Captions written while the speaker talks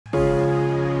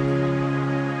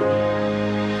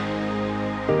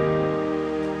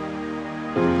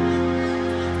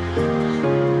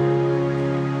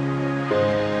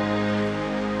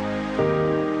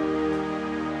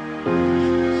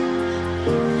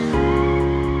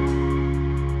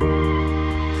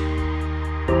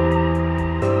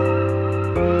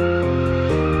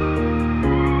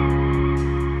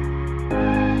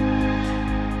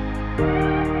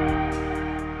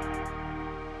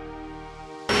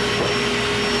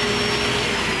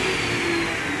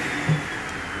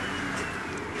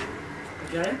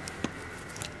Okay.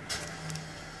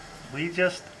 We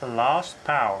just lost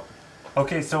power.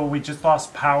 Okay, so we just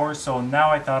lost power, so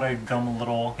now I thought I'd film a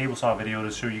little table saw video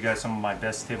to show you guys some of my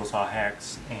best table saw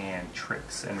hacks and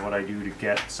tricks and what I do to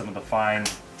get some of the fine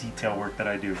detail work that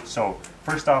I do. So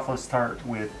first off, let's start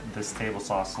with this table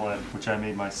saw sled, which I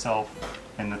made myself.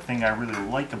 And the thing I really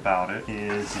like about it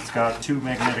is it's got two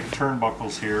magnetic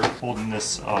turnbuckles here holding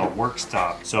this work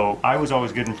stop. So I was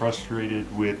always getting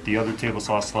frustrated with the other table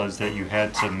saw sleds that you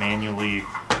had to manually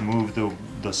move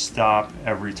the stop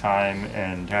every time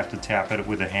and have to tap it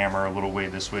with a hammer a little way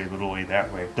this way, a little way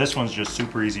that way. This one's just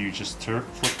super easy. You just flip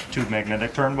the two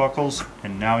magnetic turnbuckles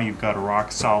and now you've got a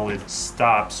rock solid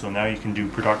stop. So now you can do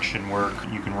production work.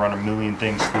 You can run a million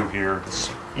things through here. It's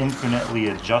infinitely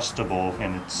adjustable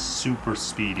and it's super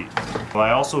speedy.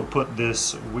 I also put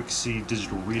this Wixie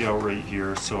digital readout right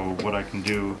here, so what I can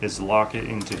do is lock it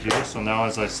into here. So now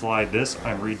as I slide this,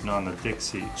 I'm reading on the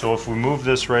Dixie. So if we move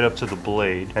this right up to the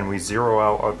blade and we zero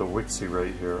out on the Wixie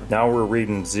right here, now we're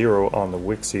reading 0 on the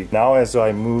Wixie. Now as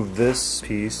I move this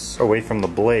piece away from the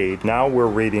blade, now we're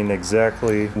reading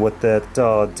exactly what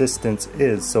that distance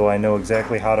is, so I know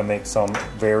exactly how to make some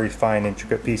very fine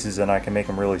intricate pieces and I can make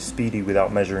them really speedy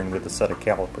without measuring with a set of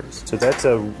calipers. So that's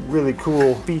a really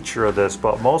cool feature of this,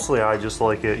 but mostly I just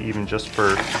like it even just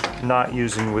for not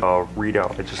using with a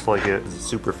readout. I just like it, it's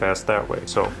super fast that way.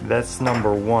 So that's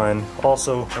number one.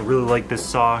 Also, I really like this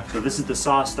saw. So this is the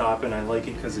saw stop and I like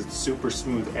it because it's super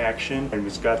smooth action and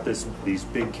it's got these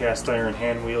big cast iron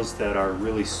hand wheels that are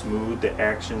really smooth. The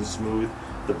action's smooth.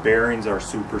 The bearings are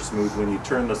super smooth. When you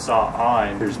turn the saw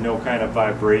on, there's no kind of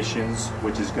vibrations,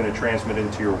 which is going to transmit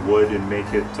into your wood and make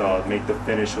it make the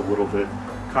finish a little bit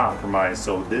compromised.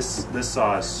 So this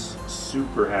saw is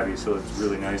super heavy, so it's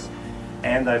really nice.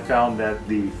 And I found that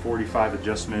the 45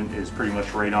 adjustment is pretty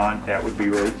much right on. That would be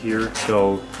right here.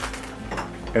 So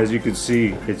as you can see,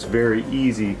 it's very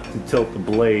easy to tilt the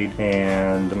blade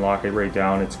and lock it right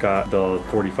down. It's got the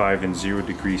 45 and 0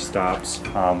 degree stops,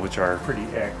 which are pretty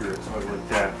accurate, so I like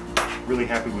that. Really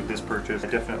happy with this purchase. I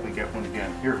definitely get one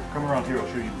again. Here, come around here, I'll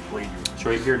show you the blade here. It's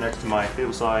right here next to my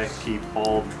table saw. I keep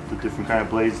all the different kind of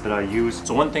blades that I use.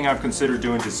 So one thing I've considered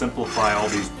doing to simplify all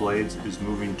these blades is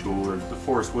moving toward the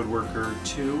Forest Woodworker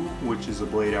 2, which is a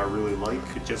blade I really like.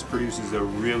 It just produces a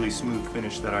really smooth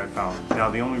finish that I found. Now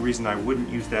the only reason I wouldn't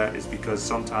use that is because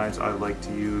sometimes I like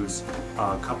to use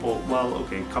a couple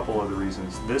other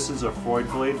reasons. This is a Freud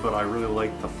blade, but I really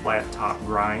like the flat top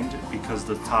grind because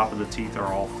the top of the teeth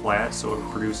are all flat, so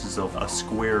it produces a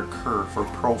square curve or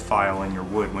profile in your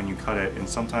wood when you cut it, and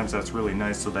sometimes that's really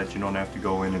nice so that you don't have to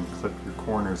go in and clip your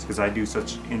corners because I do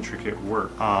such intricate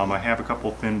work. I have a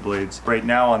couple thin blades. Right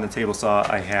now on the table saw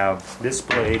I have this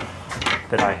blade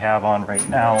that I have on right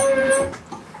now.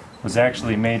 Was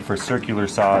actually made for circular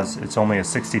saws. It's only a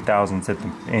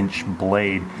 60,000th inch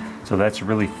blade, so that's a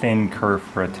really thin curve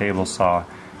for a table saw.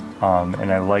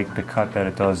 And I like the cut that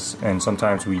it does, and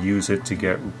sometimes we use it to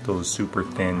get those super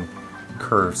thin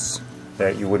curves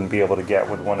that you wouldn't be able to get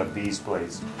with one of these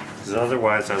blades. Because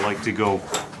otherwise I like to go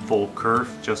full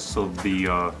curve just so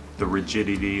the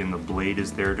rigidity in the blade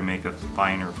is there to make a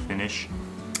finer finish.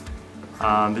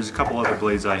 There's a couple other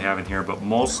blades I have in here, but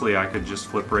mostly I could just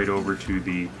flip right over to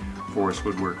the Forest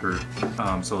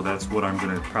Woodworker, so that's what I'm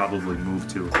going to probably move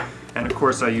to. And of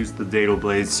course I use the dado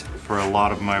blades for a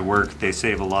lot of my work. They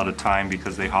save a lot of time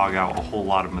because they hog out a whole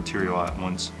lot of material at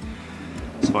once.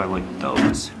 So I like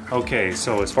those. Okay,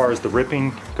 so as far as the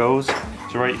ripping goes,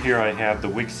 so right here I have the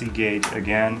Wixie gauge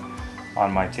again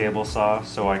on my table saw,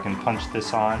 so I can punch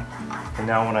this on. And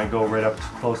now when I go right up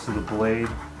close to the blade,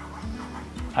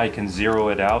 I can zero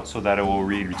it out so that it will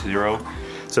read 0.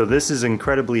 So this is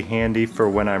incredibly handy for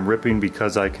when I'm ripping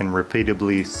because I can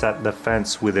repeatedly set the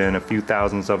fence within a few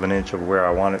thousandths of an inch of where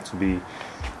I want it to be.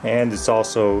 And it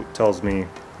also tells me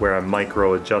where I'm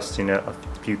micro adjusting it a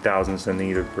few thousandths in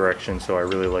either direction, so I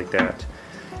really like that.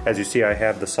 As you see, I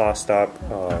have the saw stop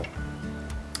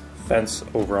fence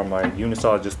over on my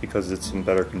Unisaw just because it's in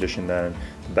better condition than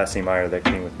the Bessie Meyer that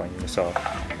came with my Unisaw.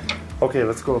 Okay,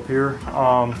 let's go up here.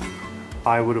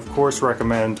 I would of course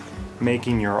recommend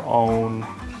making your own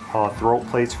throat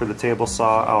plates for the table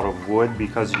saw out of wood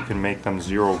because you can make them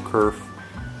 0 kerf.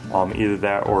 Either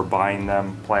that or buying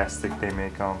them, plastic they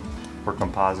make them, or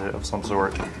composite of some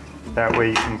sort. That way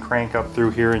you can crank up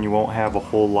through here and you won't have a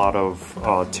whole lot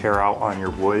of tear out on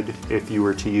your wood if you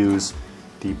were to use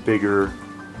the bigger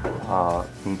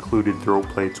included throat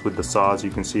plates with the saws.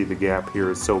 You can see the gap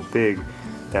here is so big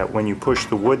that when you push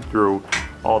the wood through,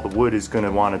 all the wood is going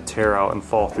to want to tear out and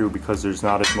fall through because there's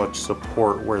not as much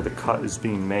support where the cut is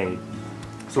being made.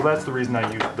 So that's the reason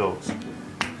I use those.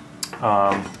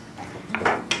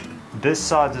 This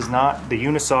saw does not, the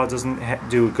unisaw doesn't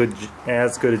do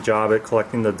as good a job at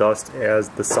collecting the dust as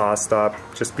the saw stop,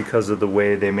 just because of the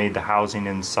way they made the housing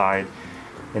inside.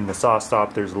 In the saw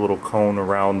stop there's a little cone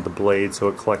around the blade, so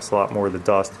it collects a lot more of the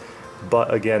dust.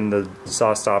 But again, the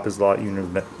saw stop is a lot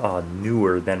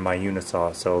newer than my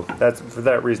unisaw, so that's for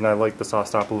that reason I like the saw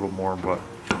stop a little more. But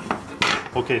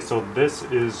okay, so this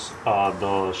is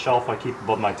the shelf I keep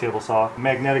above my table saw.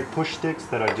 Magnetic push sticks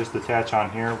that I just attach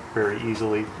on here very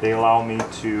easily. They allow me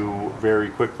to very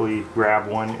quickly grab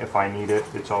one if I need it.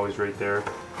 It's always right there.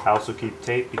 I also keep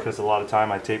tape because a lot of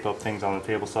time I tape up things on the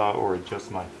table saw or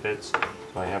adjust my fits.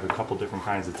 So I have a couple different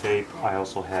kinds of tape. I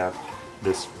also have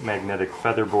this magnetic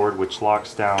feather board which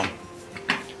locks down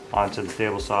onto the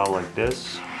table saw like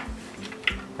this.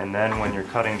 And then when you're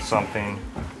cutting something,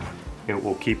 it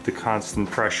will keep the constant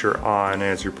pressure on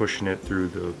as you're pushing it through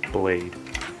the blade.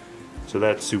 So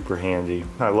that's super handy.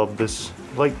 I love this,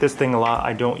 like this thing a lot.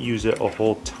 I don't use it a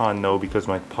whole ton though because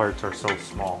my parts are so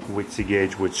small. Wixie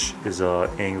gauge, which is a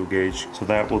angle gauge, so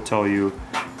that will tell you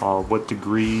what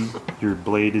degree your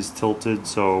blade is tilted.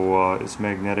 So it's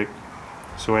magnetic.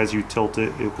 So as you tilt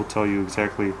it, it will tell you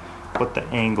exactly what the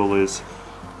angle is.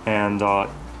 And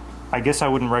I guess I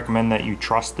wouldn't recommend that you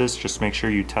trust this. Just make sure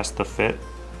you test the fit.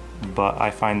 But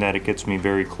I find that it gets me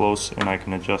very close and I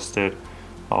can adjust it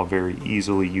very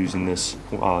easily using this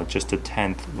just a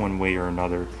tenth one way or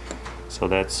another. So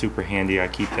that's super handy. I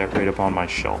keep that right up on my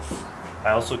shelf.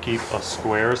 I also keep a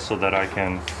square so that I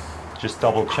can just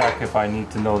double check if I need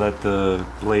to know that the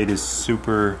blade is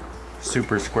super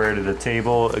square to the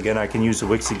table. Again, I can use a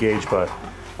Wixie gauge, but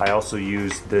I also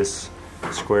use this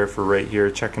square for right here,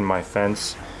 checking my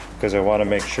fence, because I want to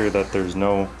make sure that there's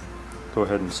no, go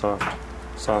ahead and soft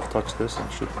touch this.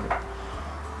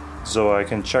 So I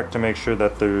can check to make sure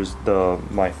that there's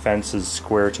my fence is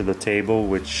square to the table,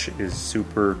 which is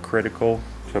super critical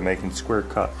for making square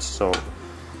cuts. So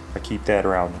I keep that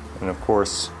around, and of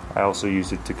course I also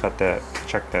use it to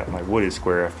check that my wood is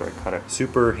square after I cut it.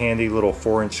 Super handy little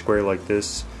 4-inch square like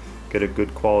this. Get a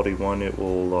good quality one, it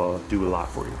will do a lot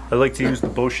for you. I like to use the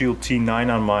Boshield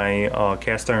T9 on my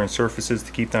cast iron surfaces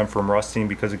to keep them from rusting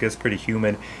because it gets pretty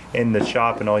humid in the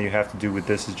shop, and all you have to do with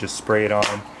this is just spray it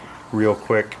on real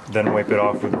quick, then wipe it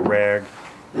off with a rag,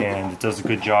 and it does a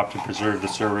good job to preserve the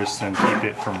surface and keep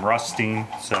it from rusting.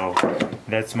 So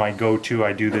that's my go-to.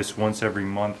 I do this once every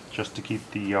month just to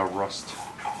keep the rust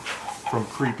from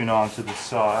creeping onto the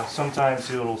saw. Sometimes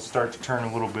it'll start to turn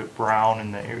a little bit brown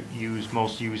in the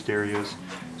most used areas,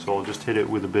 so I'll just hit it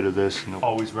with a bit of this. And I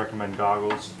always recommend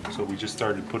goggles, so we just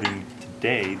started putting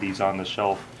today these on the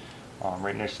shelf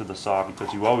right next to the saw,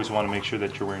 because you always want to make sure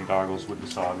that you're wearing goggles with the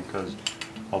saw, because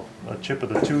a chip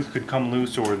of the tooth could come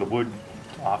loose, or the wood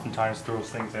oftentimes throws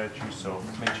things at you, so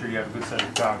make sure you have a good set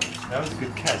of goggles. That was a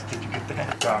good catch. Did you get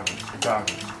that?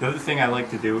 Goggles. The other thing I like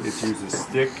to do is use a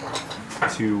stick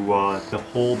to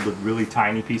hold the really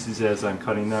tiny pieces as I'm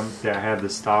cutting them. Yeah, I have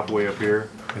this stop way up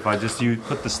here. If I just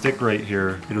put the stick right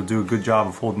here, it'll do a good job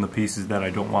of holding the pieces that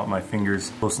I don't want my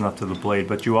fingers close enough to the blade.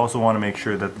 But you also want to make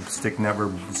sure that the stick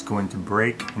never is going to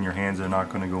break and your hands are not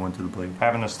going to go into the blade.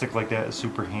 Having a stick like that is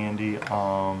super handy.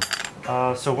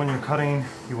 So when you're cutting,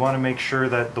 you want to make sure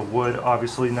that the wood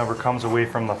obviously never comes away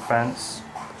from the fence.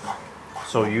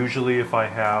 So usually if I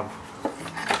have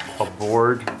a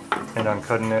board and I'm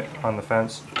cutting it on the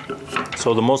fence.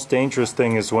 So the most dangerous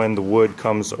thing is when the wood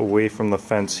comes away from the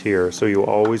fence here. So you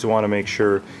always want to make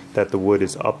sure that the wood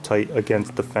is uptight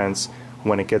against the fence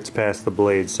when it gets past the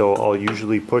blade. So I'll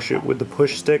usually push it with the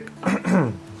push stick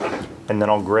and then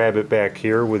I'll grab it back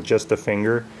here with just a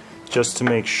finger, just to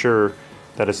make sure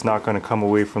that it's not going to come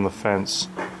away from the fence.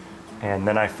 And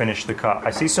then I finish the cut.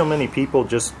 I see so many people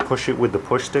just push it with the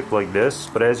push stick like this,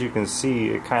 but as you can see,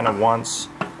 it kind of wants to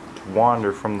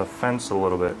wander from the fence a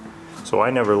little bit. So I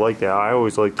never like that. I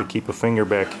always like to keep a finger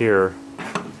back here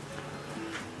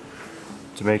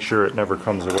to make sure it never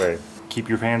comes away. Keep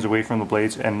your hands away from the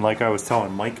blades, and like I was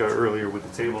telling Micah earlier with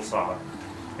the table saw,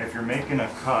 if you're making a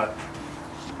cut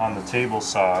on the table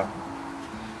saw,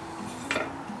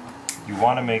 you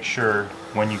want to make sure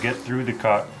when you get through the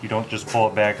cut, you don't just pull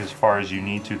it back as far as you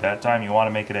need to that time. You want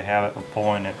to make it a habit of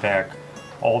pulling it back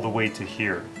all the way to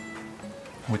here,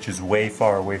 which is way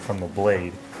far away from the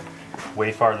blade,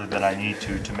 way farther than I need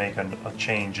to make a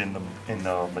change in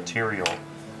the material.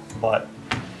 But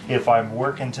if I'm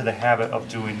working to the habit of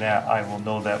doing that, I will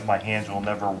know that my hands will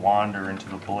never wander into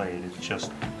the blade. It's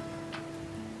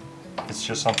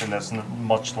just something that's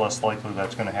much less likely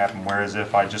that's going to happen. Whereas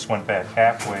if I just went back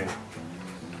halfway,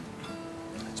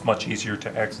 it's much easier to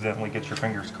accidentally get your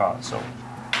fingers caught. So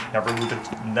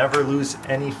never lose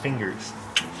any fingers.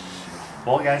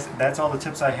 Well guys, that's all the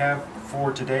tips I have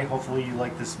for today. Hopefully you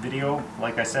like this video.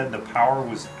 Like I said, the power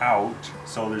was out,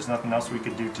 so there's nothing else we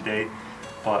could do today.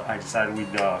 But I decided we'd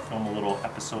film a little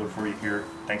episode for you here.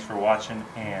 Thanks for watching,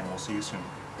 and we'll see you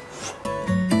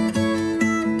soon.